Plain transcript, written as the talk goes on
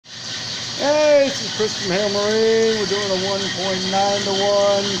Hey, this is Chris from Hail Marine. We're doing a 1.9 to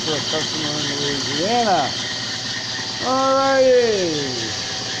 1 for a customer in Louisiana. Alrighty.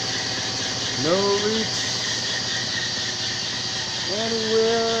 No leaks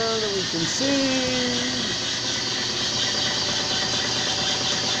anywhere that we can see.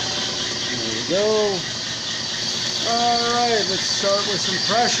 There we go. Alright, let's start with some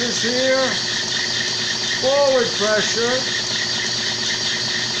pressures here. Forward pressure.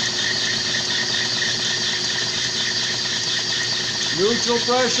 Neutral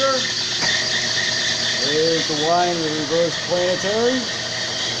pressure. There's the line of the reverse planetary.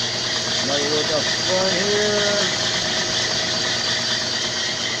 Another look up front here.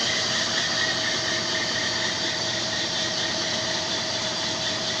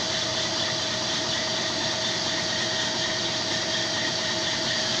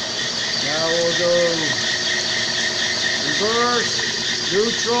 Now we'll go reverse,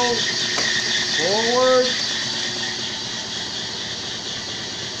 neutral, forward.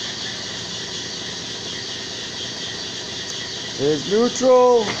 Is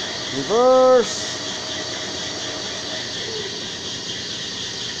neutral, reverse,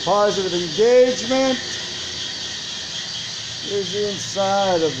 positive engagement. Here's the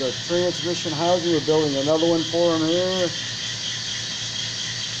inside of the transmission housing. We're building another one for him here.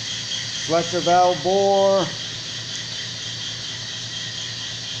 Selector valve bore.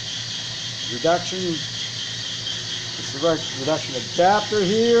 Reduction adapter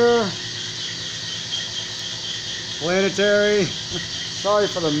here. Planetary. Sorry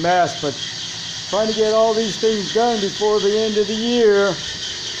for the mess, but trying to get all these things done before the end of the year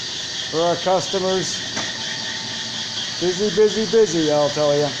for our customers. Busy, busy, busy, I'll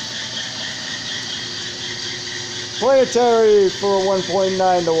tell you. Planetary for a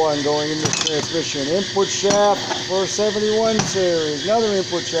 1.9 to 1 going in this transmission. Input shaft for a 71 series. Another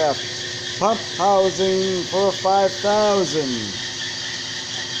input shaft. Pump housing for a 5000.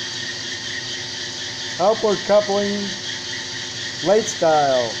 Outward coupling, late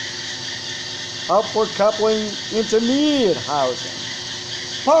style. Outward coupling, intermediate housing.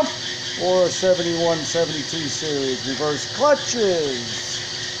 Pump for a 71-72 series. Reverse clutches.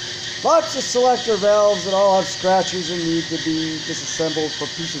 Lots of selector valves that all have scratches and need to be disassembled for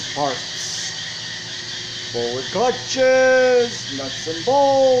pieces parts. Forward clutches, nuts and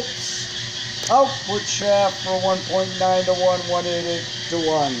bolts. Output shaft for 1.9 to 1, 188 to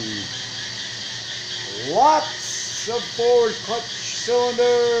 1. Lots of forward clutch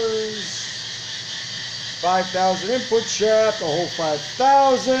cylinders. 5,000 input shaft, a whole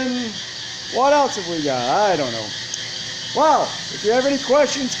 5,000. What else have we got? I don't know. Well, if you have any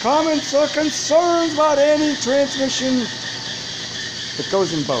questions, comments, or concerns about any transmission that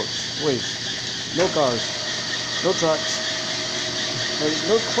goes in boats, please. No cars, no trucks,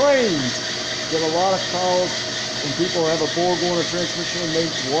 no cranes. Get a lot of calls when people have a BorgWarner transmission and they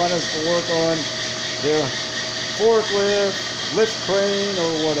want us to work on their forklift, lift crane,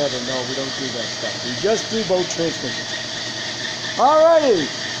 or whatever. No, we don't do that stuff. We just do boat transmissions. Alrighty.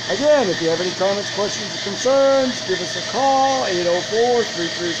 Again, if you have any comments, questions, or concerns, give us a call,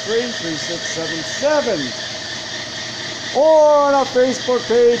 804-333-3677. Or on our Facebook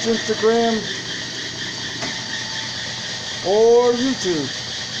page, Instagram, or YouTube.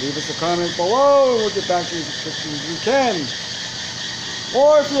 Leave us a comment below and we'll get back to you as quickly as we can.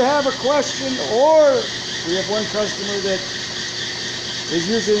 Or if you have a question, or we have one customer that is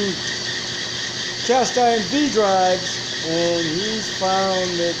using cast iron V drives and he's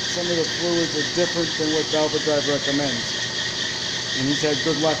found that some of the fluids are different than what Velvet Drive recommends. And he's had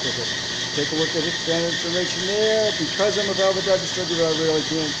good luck with it. Take a look at that information there. Because I'm a Velvet Drive distributor, I really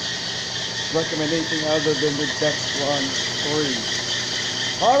can't recommend anything other than the Dextron 3.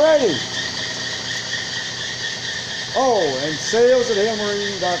 Alrighty. Oh, and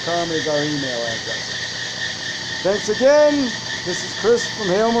sales@hailmarine.com is our email address. Thanks again. This is Chris from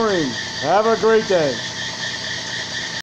Hail Marine. Have a great day.